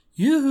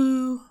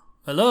Yoo-hoo!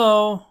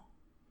 Hello?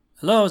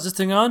 Hello, is this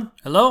thing on?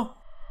 Hello?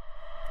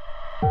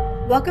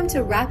 Welcome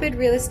to Rapid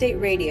Real Estate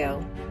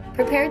Radio.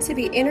 Prepare to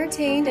be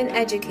entertained and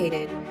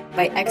educated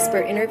by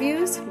expert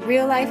interviews,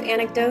 real-life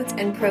anecdotes,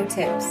 and pro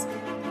tips,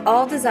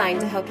 all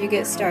designed to help you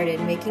get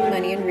started making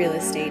money in real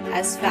estate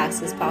as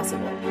fast as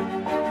possible.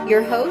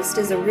 Your host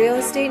is a real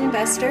estate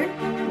investor,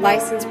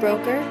 licensed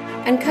broker,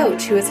 and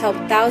coach who has helped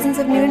thousands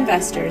of new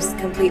investors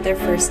complete their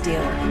first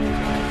deal.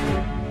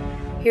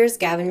 Here's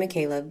Gavin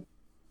McCaleb.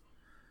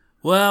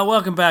 Well,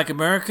 welcome back,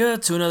 America,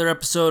 to another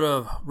episode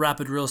of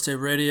Rapid Real Estate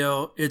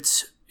Radio.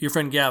 It's your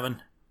friend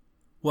Gavin.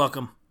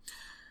 Welcome.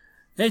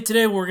 Hey,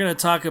 today we're going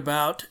to talk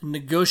about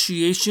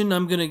negotiation.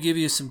 I'm going to give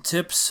you some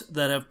tips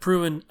that have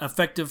proven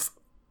effective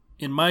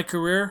in my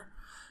career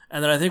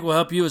and that I think will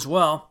help you as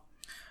well.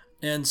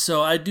 And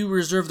so I do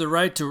reserve the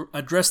right to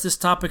address this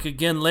topic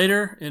again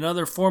later in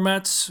other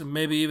formats,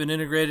 maybe even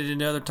integrate it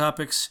into other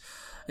topics.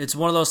 It's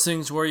one of those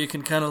things where you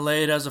can kind of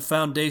lay it as a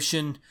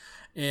foundation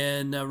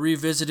and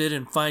revisit it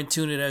and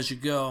fine-tune it as you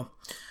go.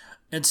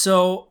 And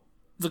so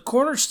the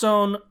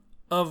cornerstone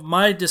of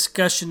my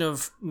discussion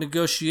of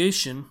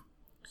negotiation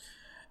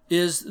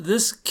is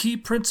this key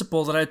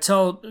principle that I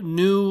tell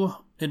new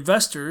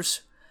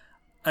investors.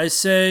 I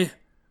say,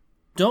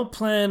 don't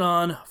plan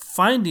on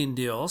finding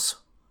deals,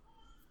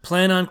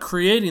 plan on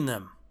creating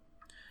them.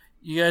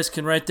 You guys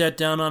can write that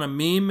down on a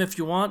meme if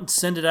you want and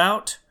send it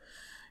out.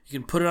 You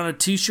can put it on a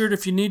t-shirt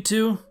if you need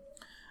to.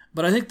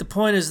 But I think the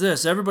point is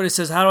this. Everybody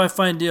says, how do I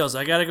find deals?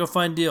 I got to go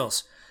find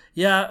deals.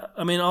 Yeah,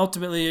 I mean,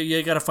 ultimately,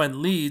 you got to find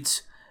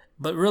leads.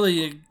 But really,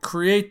 you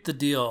create the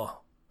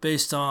deal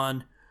based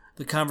on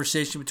the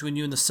conversation between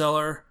you and the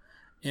seller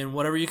and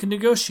whatever you can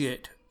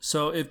negotiate.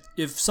 So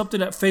if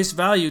something at face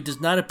value does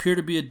not appear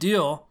to be a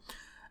deal,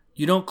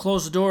 you don't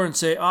close the door and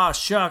say,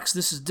 shucks,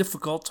 this is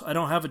difficult. I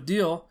don't have a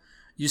deal.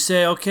 You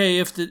say, okay,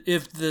 if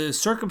the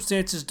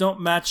circumstances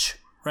don't match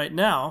right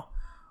now,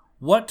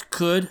 what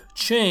could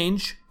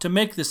change to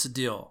make this a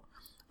deal?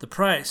 The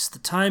price, the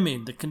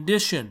timing, the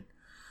condition,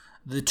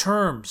 the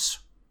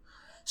terms.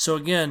 So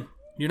again,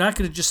 you're not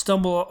going to just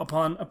stumble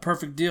upon a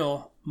perfect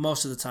deal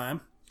most of the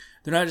time.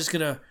 They're not just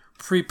going to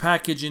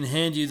pre-package and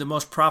hand you the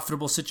most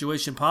profitable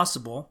situation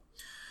possible.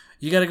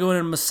 You got to go in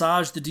and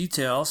massage the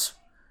details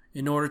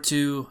in order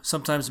to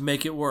sometimes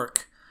make it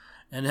work.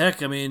 And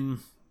heck, I mean,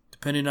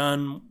 depending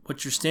on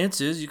what your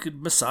stance is, you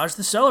could massage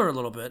the seller a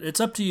little bit.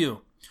 It's up to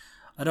you.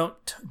 I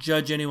don't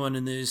judge anyone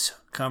in these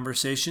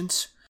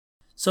conversations.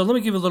 So let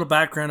me give a little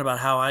background about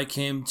how I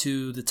came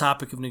to the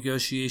topic of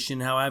negotiation,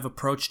 how I've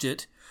approached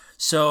it.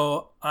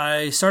 So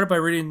I started by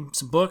reading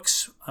some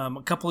books. A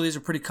couple of these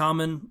are pretty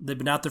common. They've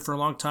been out there for a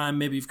long time.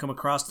 Maybe you've come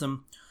across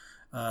them.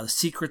 The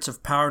Secrets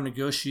of Power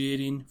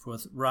Negotiating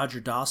with Roger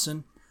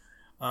Dawson.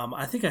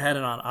 I think I had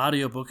it on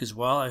audiobook as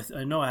well.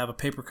 I know I have a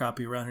paper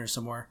copy around here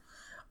somewhere.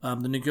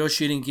 The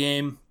Negotiating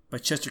Game by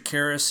Chester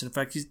Karras. In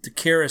fact, the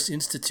Karras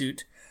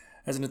Institute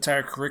has an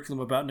entire curriculum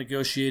about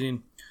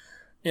negotiating.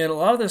 And a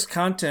lot of this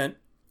content,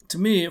 to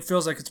me, it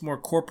feels like it's more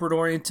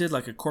corporate-oriented,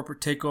 like a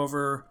corporate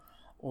takeover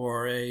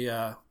or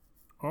or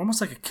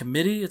almost like a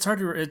committee.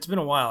 It's been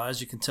a while,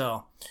 as you can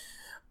tell.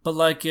 But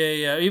like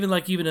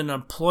even an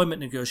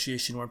employment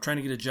negotiation where I'm trying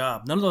to get a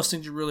job. None of those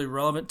things are really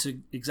relevant to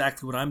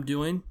exactly what I'm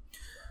doing.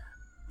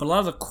 But a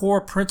lot of the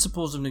core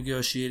principles of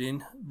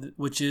negotiating,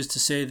 which is to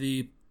say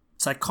the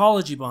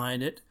psychology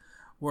behind it,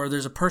 where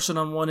there's a person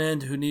on one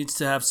end who needs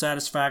to have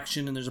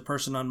satisfaction and there's a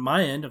person on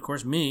my end, of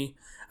course me,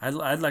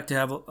 I'd like to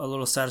have a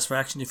little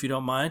satisfaction if you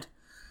don't mind.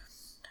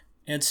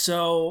 And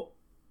so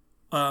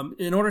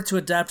in order to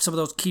adapt some of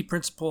those key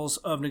principles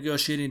of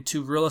negotiating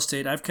to real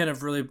estate, I've kind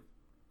of really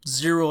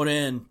zeroed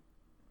in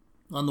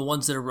on the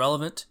ones that are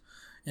relevant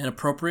and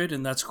appropriate,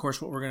 and that's, of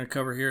course, what we're going to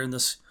cover here in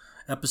this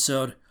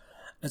episode.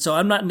 And so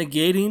I'm not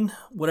negating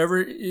whatever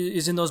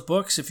is in those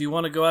books. If you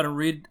want to go out and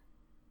read,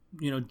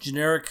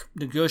 generic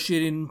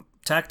negotiating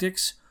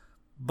tactics,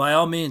 by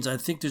all means, I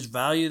think there's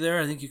value there.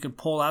 I think you can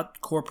pull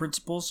out core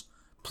principles.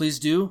 Please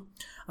do.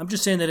 I'm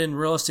just saying that in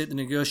real estate, the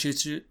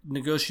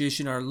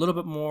negotiation are a little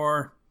bit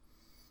more,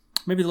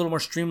 maybe a little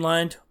more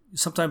streamlined.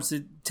 Sometimes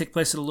they take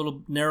place at a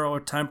little narrower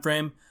time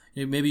frame.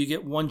 Maybe you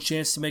get one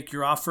chance to make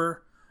your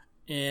offer,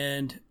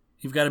 and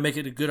you've got to make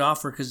it a good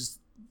offer because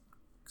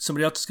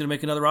somebody else is going to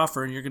make another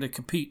offer, and you're going to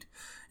compete.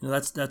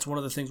 That's one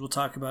of the things we'll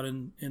talk about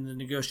in the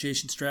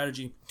negotiation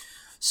strategy.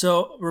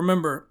 So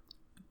remember,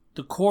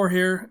 the core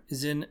here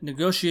is in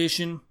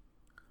negotiation.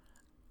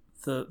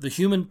 The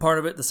human part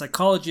of it, the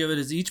psychology of it,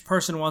 is each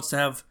person wants to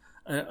have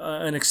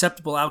an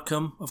acceptable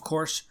outcome, of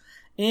course,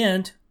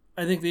 and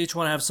I think they each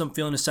want to have some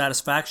feeling of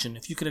satisfaction.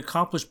 If you can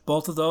accomplish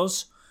both of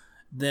those,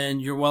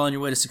 then you're well on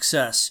your way to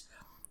success.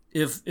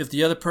 If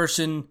the other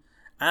person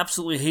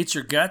absolutely hates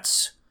your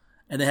guts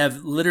and they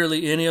have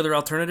literally any other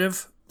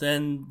alternative,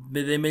 then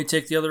they may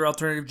take the other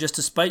alternative just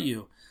to spite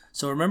you.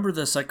 So remember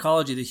the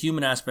psychology, the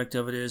human aspect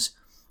of it is,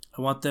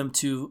 I want them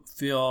to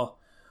feel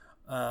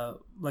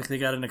like they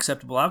got an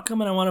acceptable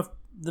outcome, and I want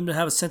them to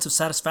have a sense of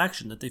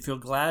satisfaction, that they feel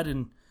glad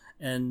and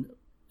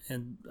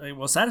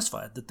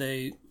satisfied, that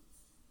they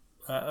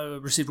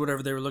received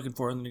whatever they were looking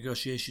for in the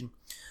negotiation.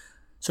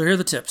 So here are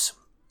the tips.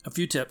 A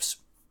few tips.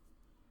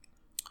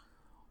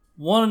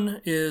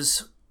 One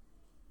is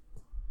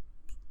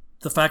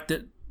the fact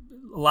that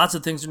lots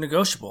of things are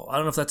negotiable. I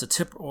don't know if that's a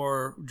tip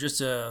or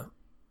just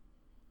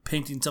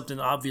painting something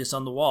obvious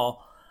on the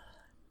wall.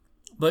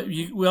 But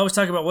we always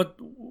talk about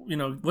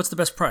what's the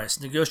best price?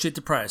 Negotiate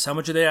the price. How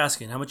much are they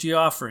asking? How much are you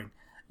offering?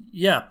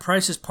 Yeah,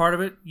 price is part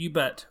of it. You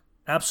bet.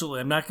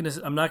 Absolutely.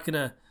 I'm not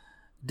gonna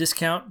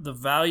discount the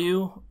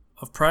value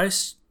of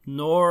price,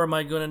 nor am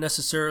I going to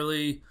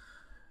necessarily,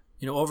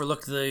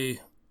 overlook the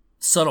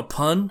subtle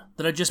pun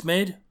that I just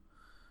made.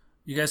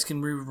 You guys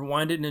can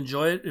rewind it and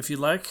enjoy it if you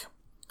like.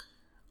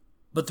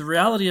 But the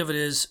reality of it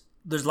is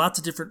there's lots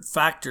of different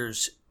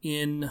factors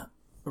in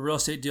a real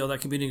estate deal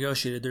that can be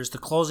negotiated. There's the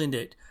closing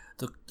date.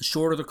 The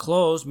shorter the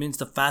close means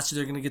the faster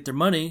they're going to get their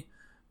money,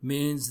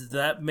 means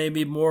that may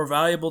be more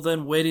valuable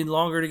than waiting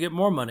longer to get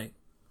more money.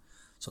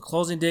 So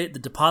closing date, the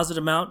deposit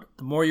amount,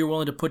 the more you're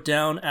willing to put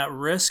down at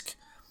risk,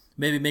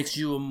 maybe makes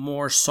you a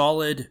more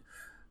solid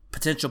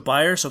potential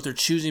buyer. So if they're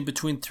choosing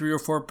between 3 or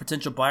 4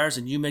 potential buyers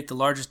and you make the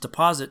largest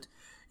deposit,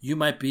 you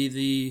might be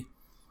the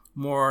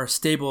more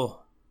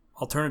stable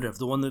alternative,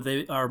 the one that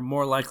they are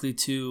more likely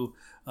to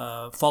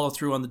follow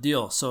through on the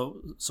deal.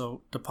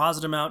 So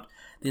deposit amount,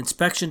 the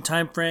inspection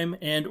time frame,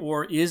 and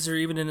or is there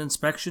even an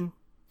inspection?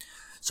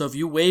 So if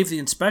you waive the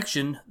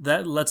inspection,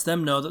 that lets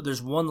them know that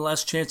there's one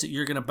less chance that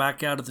you're going to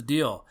back out of the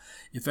deal.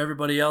 If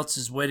everybody else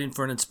is waiting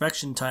for an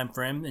inspection time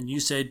frame and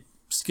you say,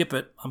 skip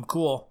it, I'm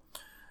cool,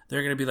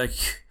 they're going to be like,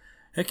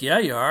 heck yeah,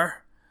 you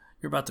are.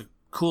 You're about the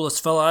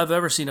coolest fella I've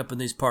ever seen up in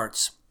these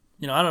parts.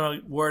 I don't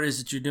know where it is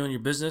that you're doing your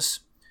business.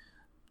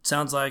 It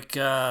sounds like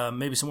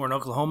maybe somewhere in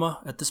Oklahoma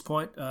at this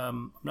point.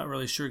 I'm not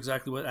really sure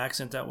exactly what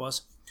accent that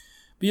was.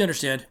 But you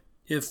understand,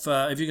 if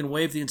you can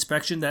waive the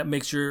inspection, that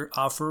makes your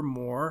offer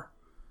more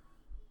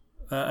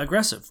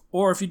aggressive.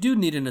 Or if you do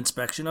need an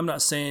inspection, I'm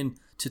not saying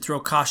to throw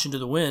caution to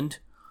the wind.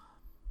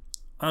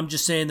 I'm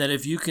just saying that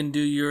if you can do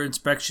your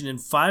inspection in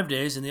 5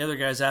 days and the other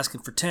guy's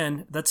asking for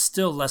 10, that's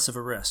still less of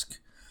a risk.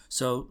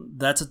 So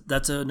that's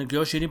a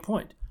negotiating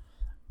point.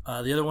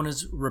 The other one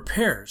is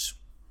repairs,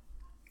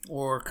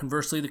 or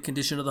conversely, the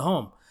condition of the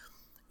home.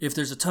 If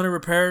there's a ton of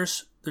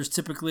repairs, there's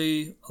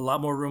typically a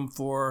lot more room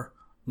for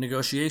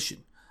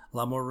negotiation, a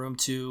lot more room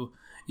to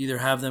either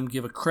have them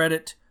give a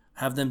credit,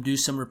 have them do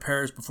some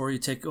repairs before you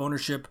take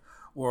ownership,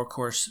 or of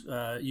course,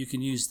 you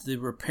can use the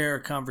repair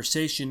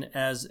conversation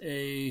as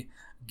a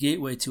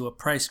gateway to a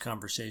price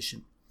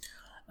conversation.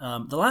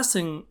 The last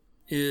thing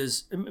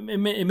is, it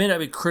may not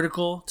be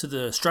critical to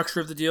the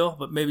structure of the deal,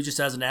 but maybe just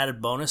as an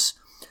added bonus.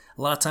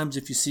 A lot of times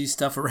if you see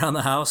stuff around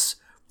the house,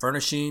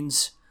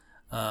 furnishings,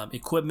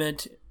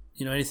 equipment,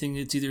 anything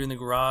that's either in the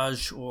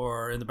garage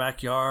or in the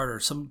backyard or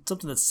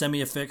something that's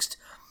semi-affixed,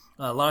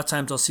 a lot of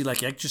times I'll see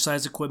like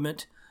exercise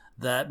equipment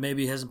that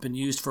maybe hasn't been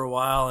used for a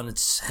while and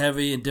it's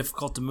heavy and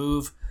difficult to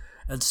move.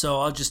 And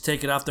so I'll just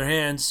take it off their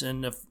hands,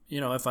 and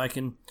if I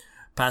can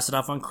pass it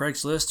off on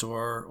Craigslist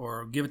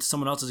or give it to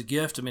someone else as a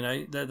gift,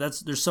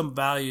 there's some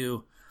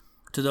value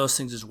to those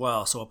things as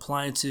well. So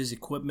appliances,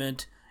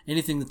 equipment,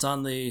 anything that's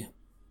on the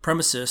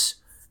premises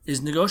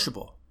is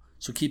negotiable.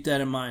 So keep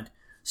that in mind.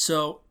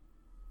 So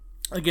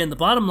again, the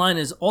bottom line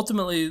is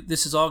ultimately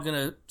this is all going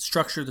to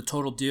structure the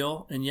total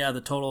deal. And yeah,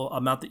 the total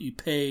amount that you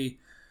pay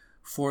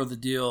for the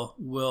deal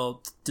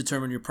will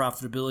determine your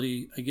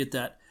profitability. I get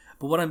that.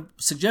 But what I'm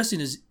suggesting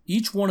is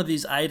each one of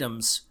these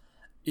items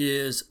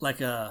is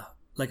like a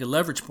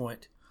leverage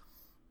point.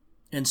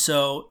 And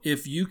so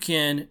if you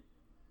can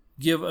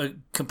give a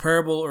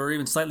comparable or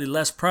even slightly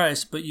less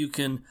price, but you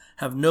can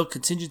have no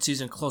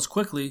contingencies and close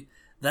quickly,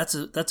 that's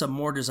a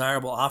more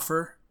desirable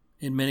offer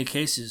in many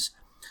cases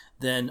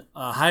than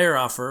a higher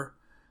offer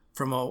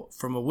from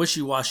a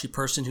wishy-washy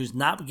person who's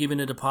not giving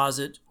a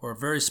deposit or a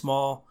very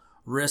small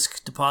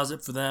risk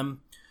deposit for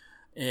them,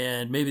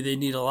 and maybe they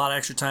need a lot of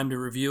extra time to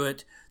review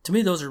it. To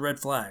me, those are red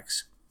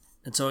flags.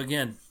 And so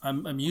again,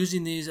 I'm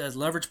using these as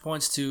leverage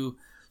points to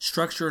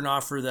structure an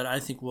offer that I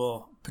think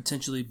will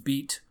potentially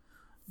beat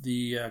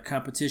the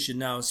competition.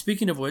 Now,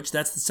 speaking of which,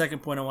 that's the second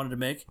point I wanted to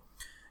make.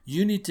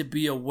 You need to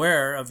be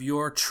aware of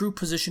your true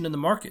position in the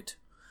market.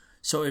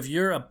 So if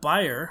you're a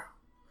buyer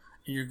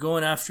and you're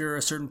going after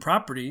a certain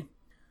property,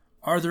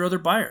 are there other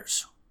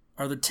buyers?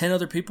 Are there 10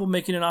 other people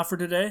making an offer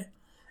today?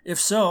 If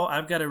so,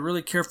 I've got to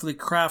really carefully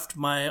craft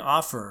my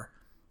offer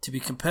to be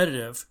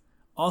competitive.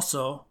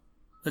 Also,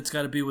 it's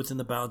got to be within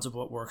the bounds of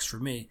what works for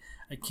me.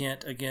 I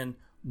can't, again,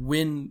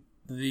 win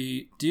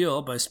the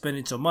deal by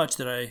spending so much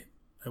that I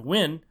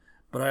win,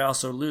 but I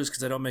also lose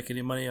because I don't make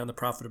any money on the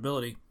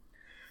profitability.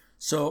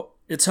 So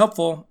it's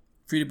helpful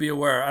for you to be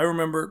aware. I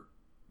remember,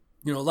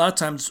 a lot of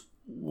times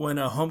when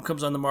a home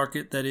comes on the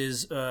market that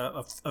is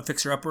a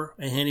fixer-upper,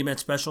 a handyman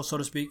special, so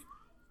to speak,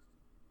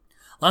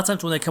 a lot of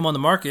times when they come on the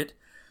market,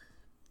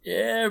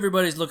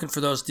 everybody's looking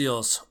for those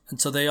deals.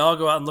 And so they all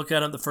go out and look at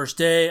them the first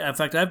day. In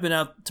fact, I've been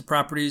out to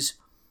properties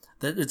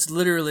that it's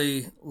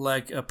literally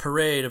like a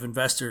parade of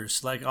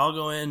investors. Like I'll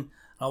go in,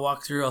 I'll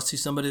walk through, I'll see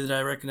somebody that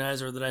I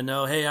recognize or that I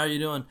know. Hey, how are you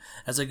doing?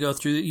 As I go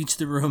through each of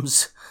the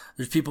rooms,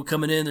 there's people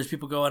coming in, there's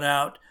people going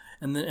out,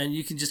 and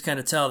you can just kind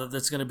of tell that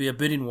that's going to be a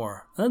bidding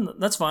war. And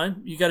that's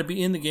fine. You got to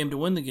be in the game to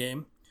win the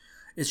game.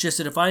 It's just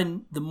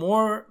that the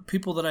more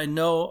people that I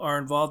know are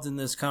involved in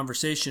this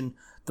conversation,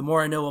 the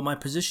more I know what my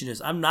position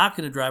is. I'm not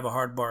going to drive a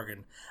hard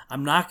bargain.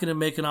 I'm not going to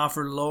make an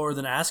offer lower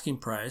than asking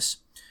price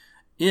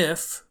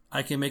if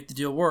I can make the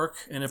deal work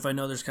and if I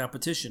know there's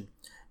competition.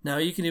 Now,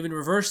 you can even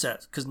reverse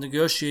that because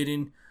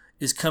negotiating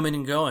is coming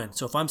and going.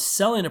 So if I'm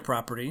selling a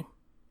property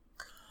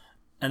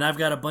and I've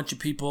got a bunch of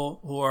people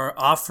who are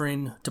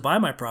offering to buy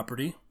my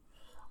property,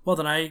 well,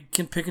 then I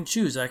can pick and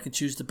choose. I can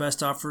choose the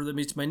best offer that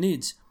meets my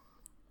needs.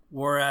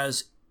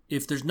 Whereas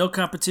if there's no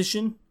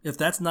competition, if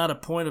that's not a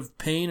point of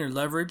pain or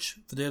leverage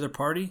for the other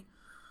party,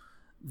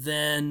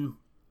 then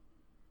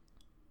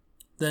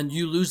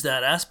you lose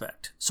that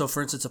aspect. So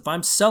for instance, if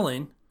I'm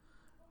selling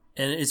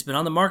and it's been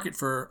on the market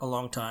for a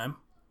long time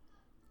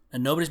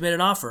and nobody's made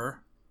an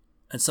offer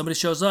and somebody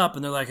shows up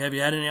and they're like, have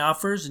you had any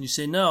offers? And you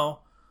say no,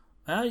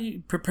 well,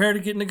 you prepare to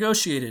get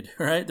negotiated,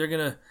 right? They're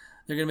gonna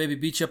maybe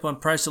beat you up on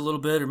price a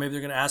little bit, or maybe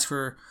they're gonna ask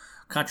for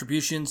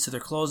contributions to their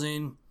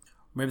closing.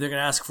 Maybe they're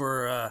going to ask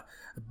for a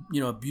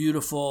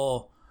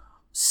beautiful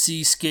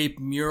seascape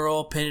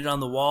mural painted on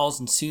the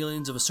walls and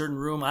ceilings of a certain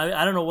room.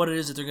 I don't know what it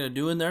is that they're going to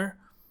do in there,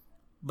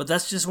 but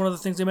that's just one of the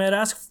things they might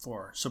ask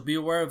for. So be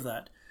aware of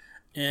that.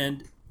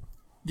 And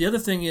the other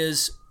thing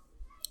is,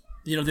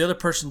 the other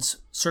person's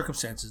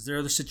circumstances, their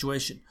other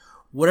situation.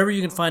 Whatever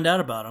you can find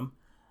out about them,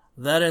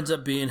 that ends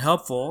up being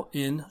helpful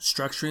in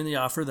structuring the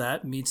offer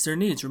that meets their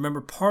needs. Remember,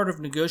 part of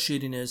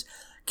negotiating is,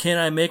 can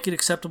I make it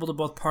acceptable to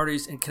both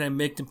parties, and can I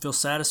make them feel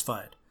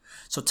satisfied?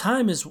 So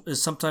time is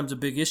sometimes a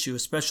big issue,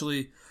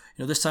 especially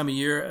this time of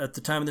year. At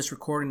the time of this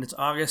recording, it's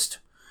August,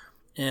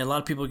 and a lot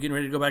of people are getting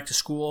ready to go back to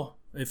school.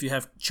 If you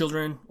have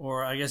children,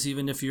 or I guess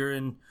even if you're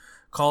in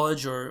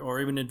college or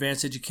even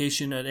advanced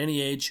education at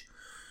any age,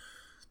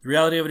 the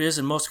reality of it is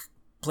in most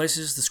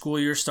places the school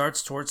year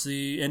starts towards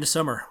the end of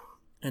summer.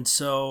 And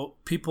so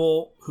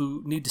people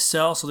who need to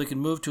sell so they can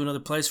move to another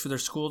place for their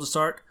school to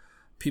start,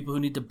 people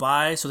who need to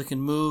buy so they can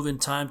move in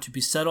time to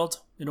be settled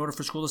in order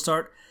for school to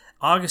start.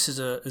 August is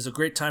a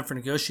great time for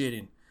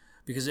negotiating,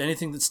 because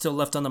anything that's still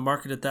left on the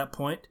market at that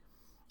point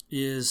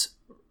is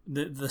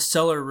the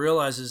seller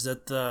realizes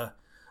that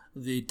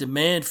the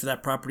demand for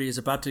that property is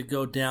about to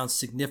go down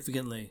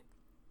significantly,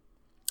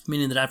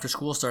 meaning that after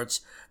school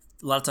starts,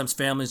 a lot of times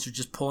families are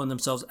just pulling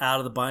themselves out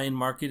of the buying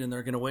market and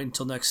they're going to wait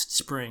until next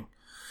spring.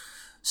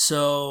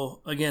 So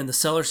again, the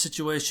seller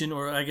situation,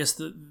 or I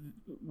guess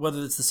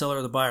whether it's the seller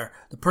or the buyer,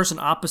 the person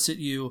opposite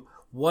you,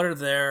 what are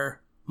their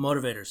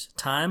motivators?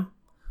 Time?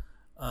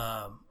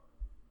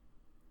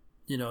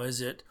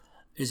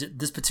 Is it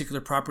this particular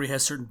property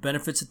has certain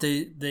benefits that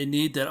they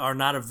need that are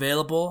not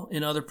available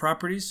in other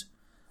properties?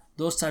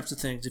 Those types of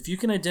things. If you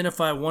can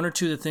identify one or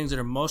two of the things that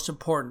are most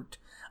important,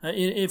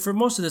 for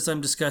most of this I'm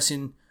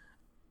discussing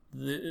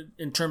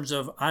in terms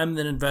of I'm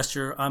an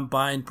investor, I'm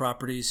buying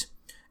properties,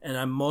 and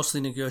I'm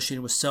mostly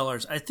negotiating with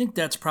sellers. I think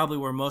that's probably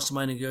where most of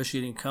my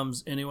negotiating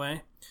comes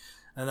anyway,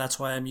 and that's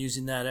why I'm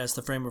using that as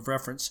the frame of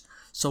reference.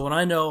 So when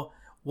I know,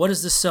 what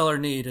does this seller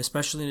need,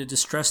 especially in a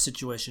distressed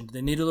situation? Do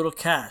they need a little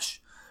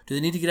cash? Do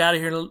they need to get out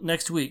of here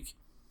next week?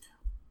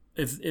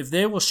 If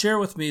they will share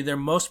with me their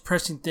most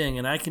pressing thing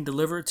and I can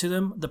deliver it to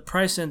them, the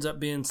price ends up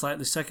being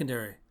slightly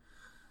secondary.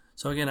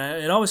 So again,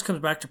 it always comes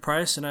back to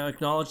price, and I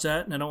acknowledge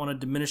that, and I don't want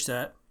to diminish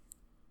that.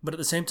 But at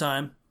the same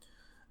time,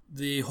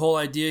 the whole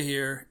idea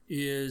here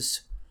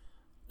is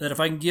that if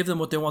I can give them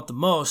what they want the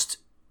most,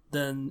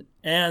 then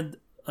and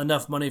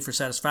enough money for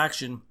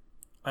satisfaction,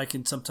 I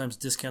can sometimes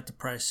discount the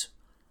price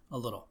a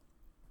little.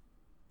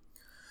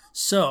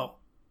 So,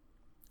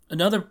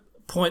 another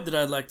point that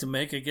I'd like to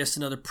make, I guess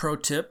another pro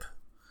tip,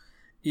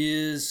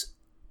 is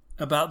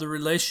about the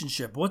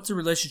relationship. What's the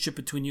relationship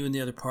between you and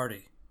the other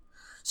party?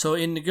 So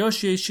in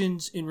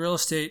negotiations in real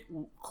estate,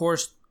 of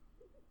course,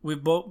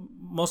 we've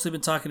mostly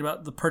been talking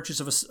about the purchase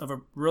of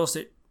a real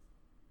estate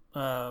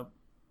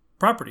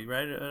property,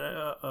 right?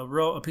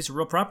 A piece of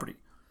real property.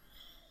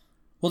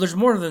 Well, there's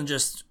more than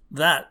just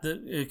that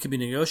it can be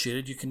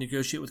negotiated. You can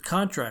negotiate with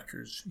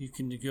contractors. You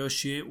can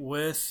negotiate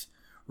with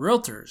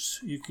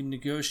realtors. You can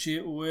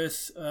negotiate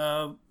with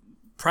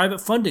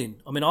private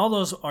funding. I mean, all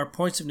those are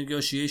points of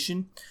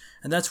negotiation,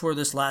 and that's where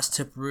this last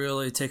tip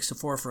really takes the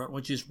forefront,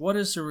 which is, what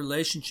is the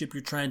relationship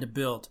you're trying to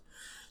build?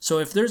 So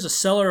if there's a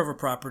seller of a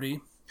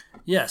property,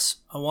 yes,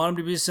 I want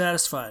them to be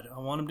satisfied. I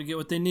want them to get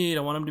what they need.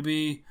 I want them to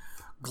be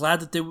glad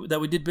that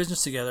we did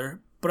business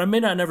together, but I may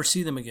not never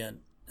see them again.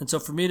 And so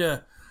for me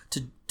to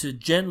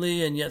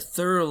gently and yet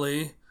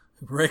thoroughly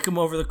rake them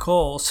over the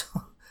coals,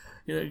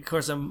 of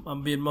course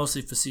I'm being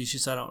mostly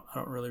facetious. I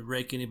don't really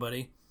rake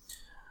anybody,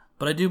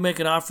 but I do make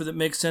an offer that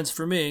makes sense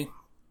for me,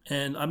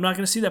 and I'm not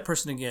going to see that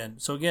person again.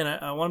 So again,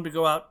 I want them to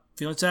go out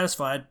feeling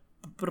satisfied,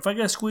 but if I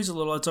got to squeeze a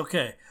little, it's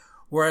okay.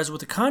 Whereas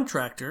with a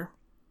contractor,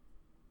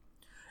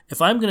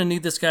 if I'm going to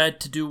need this guy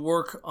to do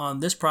work on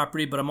this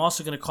property, but I'm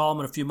also going to call him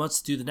in a few months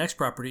to do the next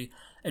property,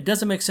 it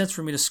doesn't make sense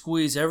for me to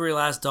squeeze every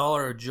last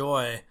dollar of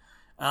joy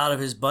out of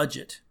his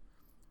budget.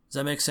 Does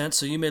that make sense?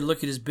 So you may look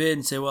at his bid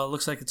and say, well, it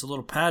looks like it's a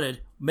little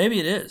padded. Maybe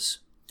it is.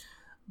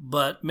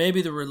 But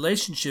maybe the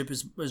relationship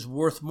is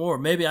worth more.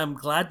 Maybe I'm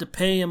glad to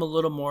pay him a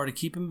little more to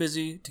keep him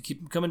busy, to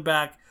keep him coming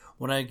back.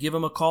 When I give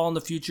him a call in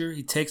the future,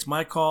 he takes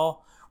my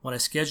call. When I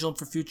schedule him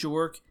for future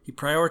work, he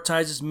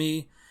prioritizes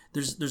me.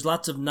 There's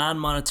lots of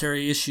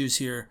non-monetary issues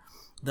here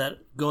that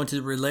go into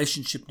the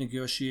relationship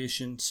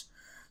negotiations.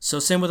 So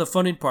same with a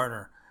funding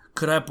partner.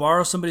 Could I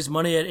borrow somebody's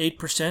money at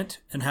 8%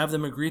 and have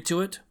them agree to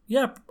it?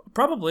 Yeah,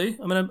 probably.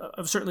 I mean,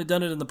 I've certainly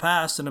done it in the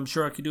past, and I'm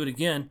sure I could do it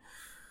again.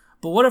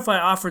 But what if I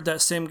offered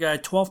that same guy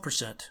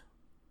 12%,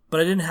 but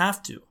I didn't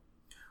have to?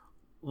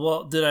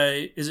 Well,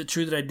 is it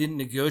true that I didn't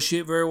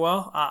negotiate very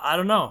well? I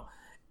don't know.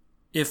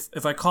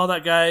 If I call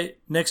that guy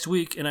next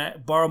week and I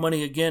borrow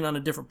money again on a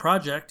different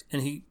project,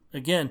 and he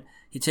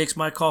takes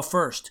my call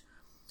first.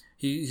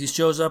 He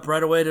shows up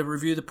right away to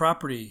review the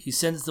property.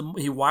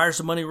 He wires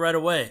the money right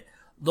away.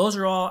 Those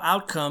are all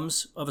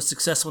outcomes of a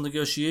successful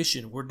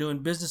negotiation. We're doing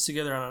business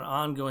together on an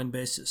ongoing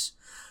basis.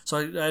 So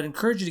I'd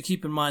encourage you to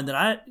keep in mind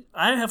that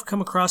I have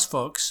come across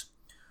folks,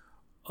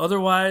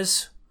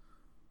 otherwise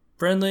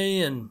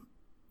friendly and,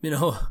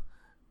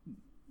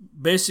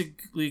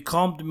 basically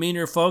calm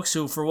demeanor folks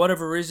who, for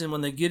whatever reason,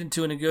 when they get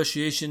into a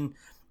negotiation,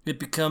 it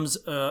becomes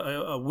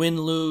a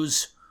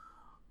win-lose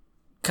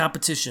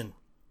competition.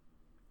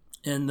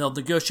 And they'll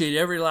negotiate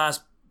every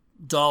last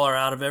dollar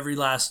out of every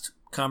last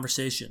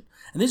conversation.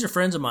 And these are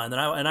friends of mine that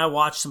I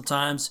watch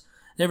sometimes.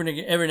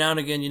 Every now and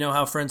again,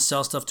 how friends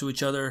sell stuff to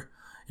each other.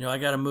 I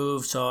got to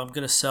move, so I'm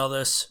going to sell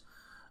this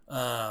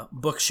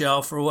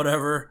bookshelf or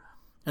whatever.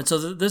 And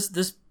so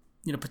this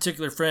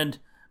particular friend,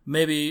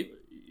 maybe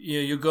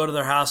you'll go to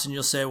their house and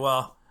you'll say,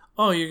 well,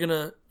 oh, you're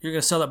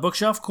gonna sell that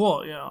bookshelf?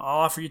 Cool. I'll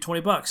offer you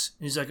 $20. And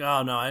he's like,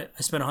 oh no, I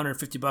spent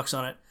 $150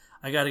 on it.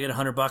 I got to get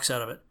 $100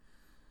 out of it.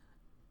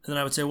 And then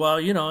I would say, well,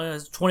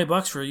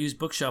 $20 for a used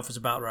bookshelf is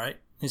about right.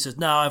 He says,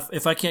 no,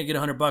 if I can't get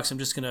 $100, I'm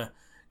just gonna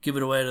give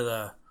it away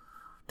to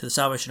the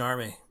Salvation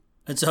Army.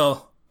 And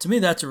so to me,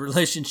 that's a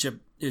relationship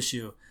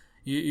issue.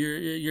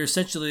 You're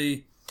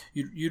essentially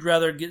you'd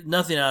rather get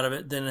nothing out of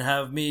it than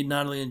have me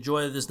not only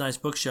enjoy this nice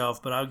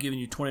bookshelf, but I'm giving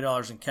you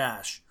 $20 in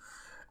cash.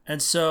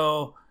 And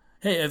so,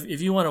 hey,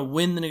 if you want to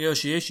win the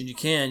negotiation, you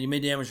can. You may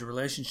damage the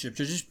relationship.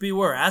 So just be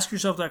aware. Ask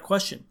yourself that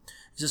question.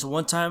 Is this a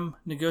one-time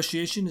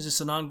negotiation? Is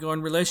this an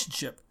ongoing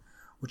relationship?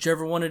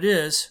 Whichever one it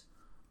is,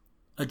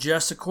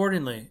 adjust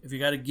accordingly. If you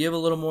got to give a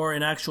little more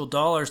in actual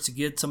dollars to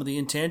get some of the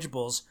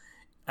intangibles,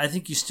 I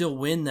think you still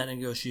win that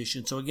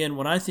negotiation. So again,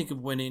 when I think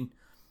of winning,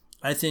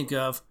 I think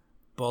of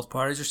both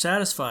parties are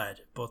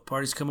satisfied. Both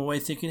parties come away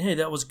thinking, hey,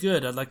 that was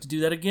good. I'd like to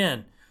do that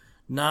again.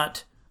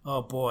 Not,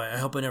 oh boy, I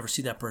hope I never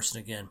see that person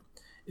again.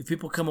 If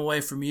people come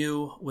away from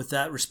you with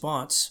that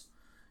response,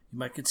 you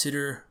might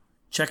consider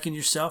checking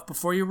yourself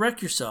before you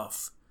wreck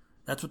yourself.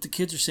 That's what the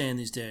kids are saying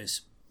these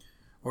days.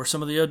 Or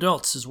some of the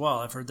adults as well.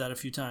 I've heard that a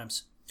few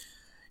times.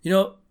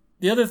 The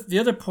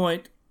other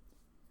point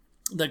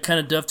that kind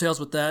of dovetails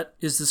with that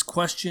is this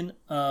question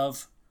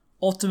of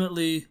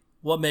ultimately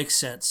what makes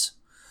sense.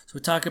 So we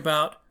talk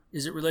about,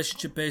 is it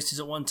relationship based? Is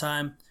it one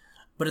time?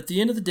 But at the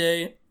end of the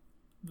day,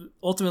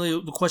 ultimately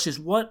the question is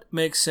what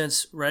makes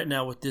sense right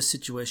now with this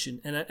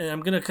situation? And I'm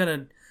going to kind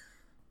of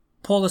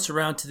pull this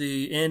around to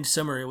the end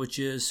summary, which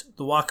is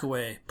the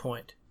walkaway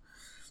point.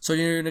 So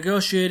you're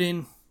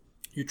negotiating,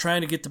 you're trying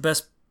to get the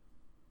best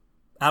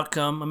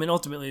outcome. I mean,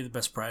 ultimately the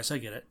best price. I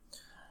get it.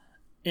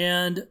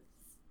 And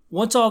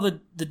once all the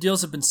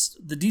details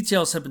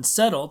have been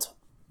settled,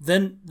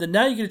 then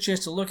now you get a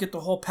chance to look at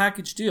the whole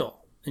package deal.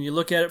 And you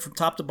look at it from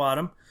top to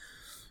bottom,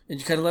 and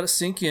you kind of let it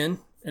sink in.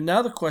 And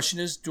now the question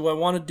is, do I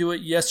want to do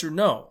it, yes or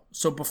no?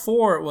 So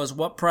before it was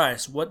what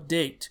price, what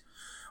date,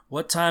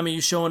 what time are you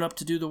showing up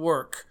to do the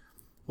work,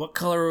 what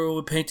color are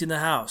we painting the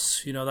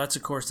house?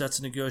 That's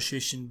a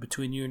negotiation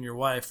between you and your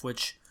wife,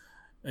 which,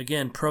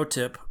 again, pro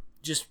tip,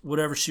 just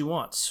whatever she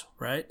wants,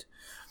 right?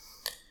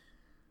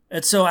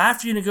 And so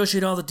after you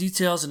negotiate all the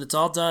details and it's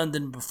all done,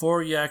 then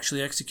before you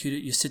actually execute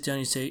it, you sit down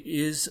and you say,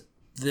 is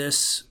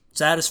this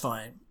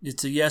satisfying?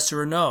 It's a yes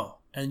or a no.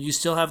 And you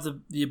still have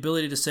the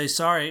ability to say,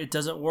 sorry, it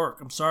doesn't work.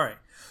 I'm sorry.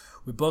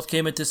 We both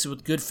came at this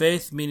with good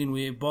faith, meaning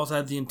we both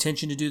had the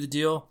intention to do the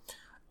deal.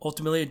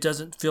 Ultimately, it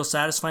doesn't feel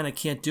satisfying. I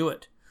can't do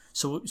it.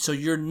 So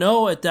your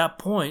no at that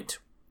point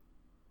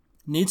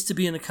needs to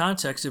be in the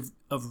context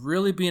of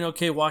really being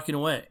okay walking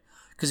away.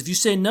 Because if you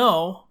say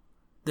no,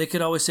 they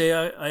could always say,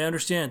 I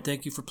understand.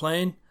 Thank you for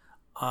playing.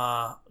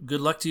 Good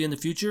luck to you in the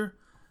future.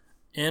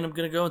 And I'm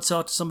going to go and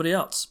sell it to somebody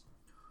else.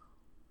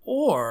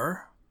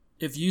 Or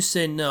if you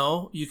say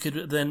no, you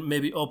could then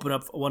maybe open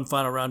up one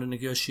final round of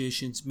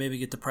negotiations, maybe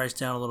get the price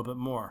down a little bit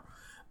more.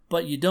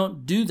 But you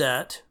don't do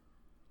that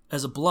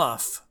as a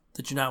bluff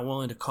that you're not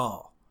willing to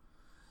call.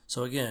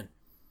 So again,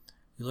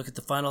 you look at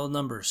the final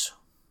numbers.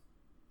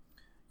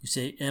 You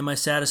say, am I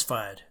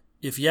satisfied?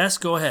 If yes,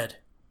 go ahead.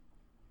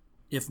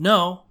 If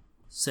no,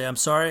 say, I'm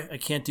sorry, I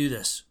can't do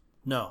this.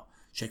 No.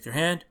 Shake their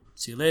hand,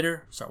 see you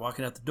later, start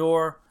walking out the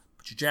door,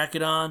 put your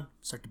jacket on,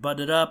 start to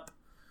button it up,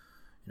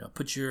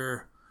 put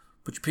your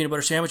peanut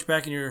butter sandwich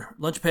back in your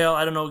lunch pail.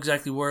 I don't know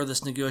exactly where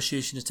this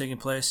negotiation is taking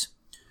place.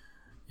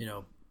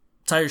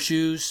 Tie your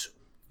shoes,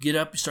 get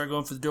up, you start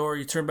going for the door,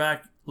 you turn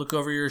back, look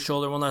over your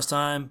shoulder one last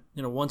time,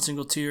 one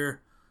single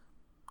tear,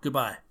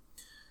 goodbye.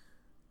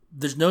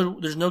 There's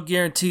no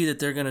guarantee that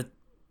they're going to,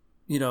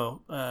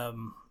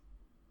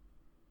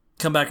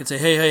 come back and say,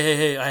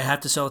 hey, I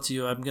have to sell it to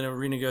you. I'm going to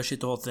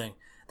renegotiate the whole thing.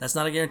 That's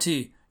not a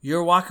guarantee.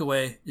 Your walk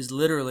away is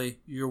literally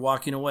you're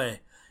walking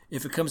away.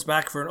 If it comes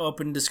back for an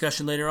open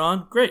discussion later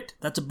on, great.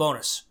 That's a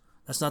bonus.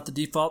 That's not the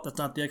default. That's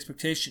not the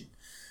expectation.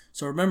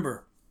 So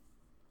remember,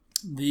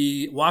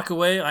 the walk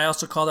away, I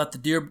also call that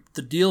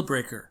the deal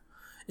breaker.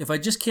 If I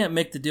just can't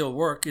make the deal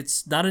work,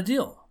 it's not a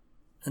deal.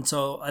 And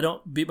so I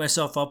don't beat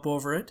myself up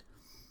over it.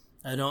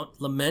 I don't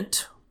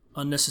lament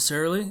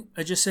unnecessarily.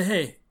 I just say,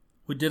 hey,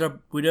 we did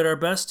our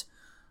best.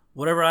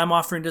 Whatever I'm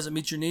offering doesn't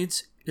meet your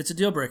needs, it's a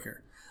deal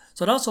breaker.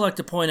 So I'd also like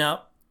to point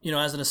out,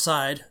 as an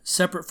aside,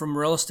 separate from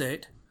real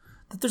estate,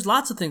 that there's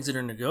lots of things that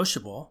are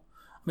negotiable.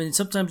 I mean,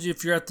 sometimes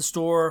if you're at the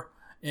store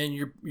and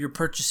you're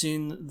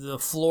purchasing the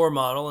floor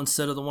model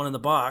instead of the one in the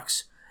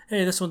box,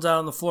 hey, this one's out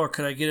on the floor.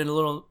 Could I get a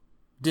little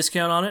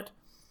discount on it?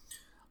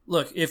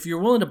 Look, if you're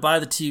willing to buy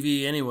the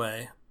TV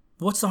anyway,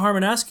 what's the harm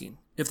in asking?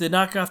 If they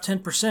knock off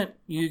 10%,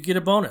 you get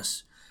a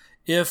bonus.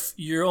 If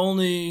you're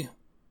only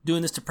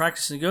doing this to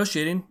practice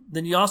negotiating,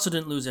 then you also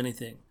didn't lose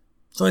anything.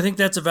 So I think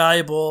that's a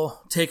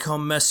valuable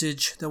take-home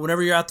message, that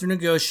whenever you're out there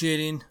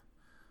negotiating,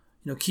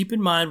 keep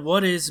in mind,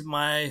 what is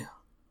my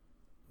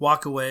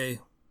walk-away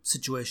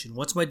situation?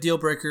 What's my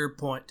deal-breaker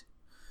point?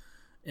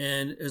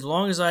 And as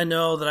long as I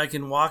know that I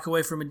can walk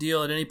away from a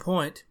deal at any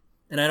point,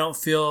 and I don't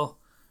feel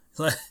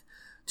like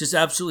just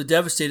absolutely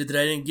devastated that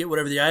I didn't get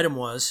whatever the item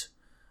was,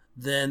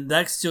 then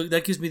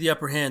that gives me the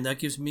upper hand. That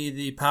gives me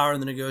the power in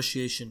the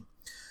negotiation.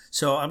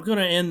 So I'm going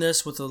to end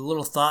this with a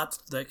little thought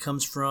that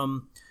comes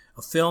from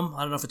a film.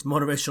 I don't know if it's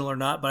motivational or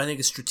not, but I think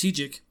it's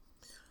strategic.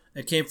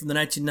 It came from the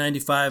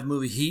 1995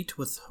 movie Heat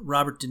with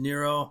Robert De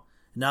Niro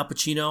and Al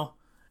Pacino.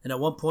 And at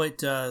one point,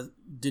 De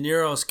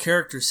Niro's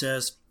character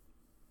says,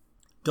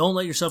 "Don't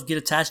let yourself get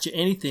attached to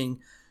anything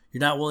you're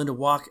not willing to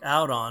walk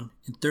out on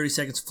in 30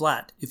 seconds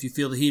flat if you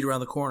feel the heat around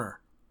the corner."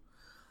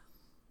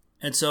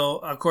 And so,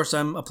 of course,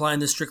 I'm applying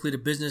this strictly to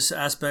business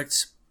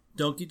aspects.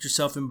 Don't get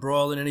yourself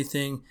embroiled in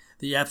anything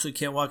that you absolutely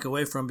can't walk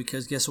away from,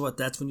 because guess what?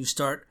 That's when you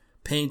start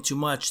paying too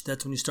much.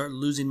 That's when you start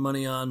losing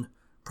money on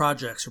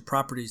projects or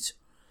properties.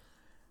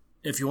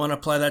 If you want to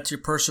apply that to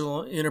your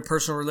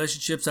interpersonal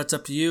relationships, that's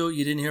up to you.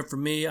 You didn't hear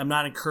from me. I'm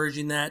not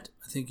encouraging that.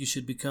 I think you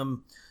should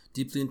become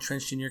deeply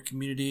entrenched in your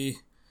community,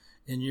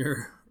 in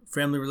your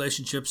family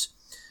relationships.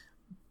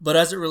 But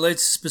as it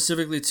relates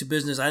specifically to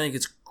business, I think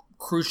it's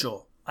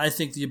crucial. I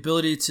think the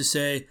ability to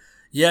say,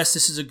 yes,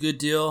 this is a good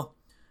deal,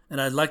 and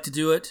I'd like to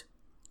do it,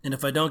 and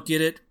if I don't get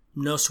it,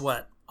 no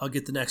sweat. I'll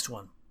get the next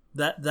one.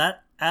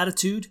 That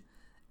attitude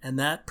and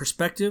that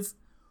perspective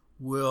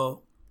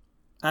will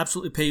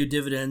absolutely pay you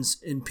dividends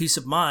in peace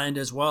of mind,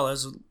 as well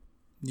as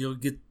you'll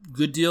get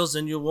good deals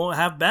and you won't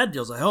have bad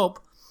deals, I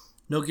hope.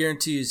 No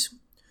guarantees.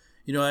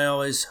 I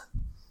always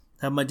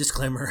have my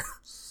disclaimer.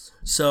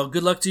 So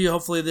good luck to you.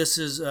 Hopefully this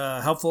is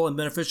helpful and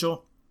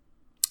beneficial.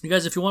 You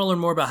guys, if you want to learn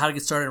more about how to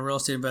get started in real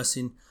estate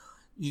investing,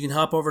 you can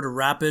hop over to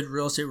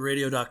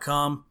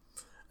rapidrealestateradio.com.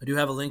 I do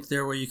have a link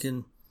there where you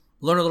can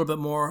learn a little bit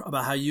more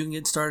about how you can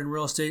get started in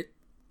real estate.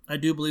 I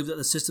do believe that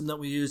the system that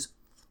we use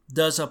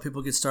does help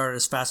people get started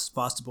as fast as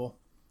possible.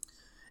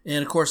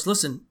 And of course,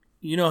 listen,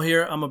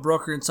 here I'm a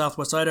broker in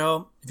Southwest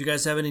Idaho. If you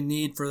guys have any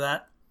need for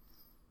that,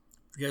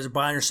 if you guys are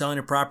buying or selling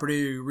a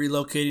property, or you're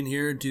relocating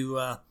here into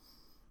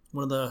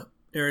one of the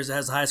areas that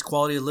has the highest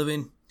quality of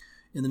living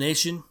in the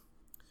nation,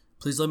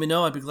 please let me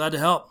know. I'd be glad to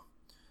help.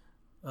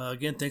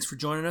 Again, thanks for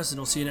joining us, and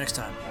we'll see you next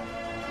time.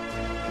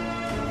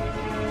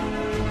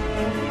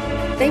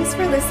 Thanks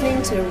for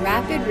listening to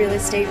Rapid Real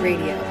Estate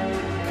Radio.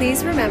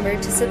 Please remember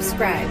to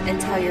subscribe and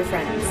tell your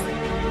friends.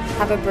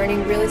 Have a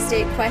burning real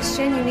estate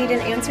question you need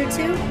an answer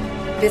to?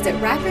 Visit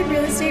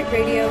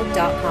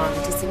rapidrealestateradio.com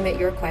to submit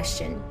your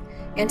question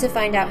and to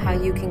find out how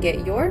you can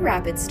get your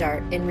rapid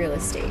start in real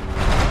estate.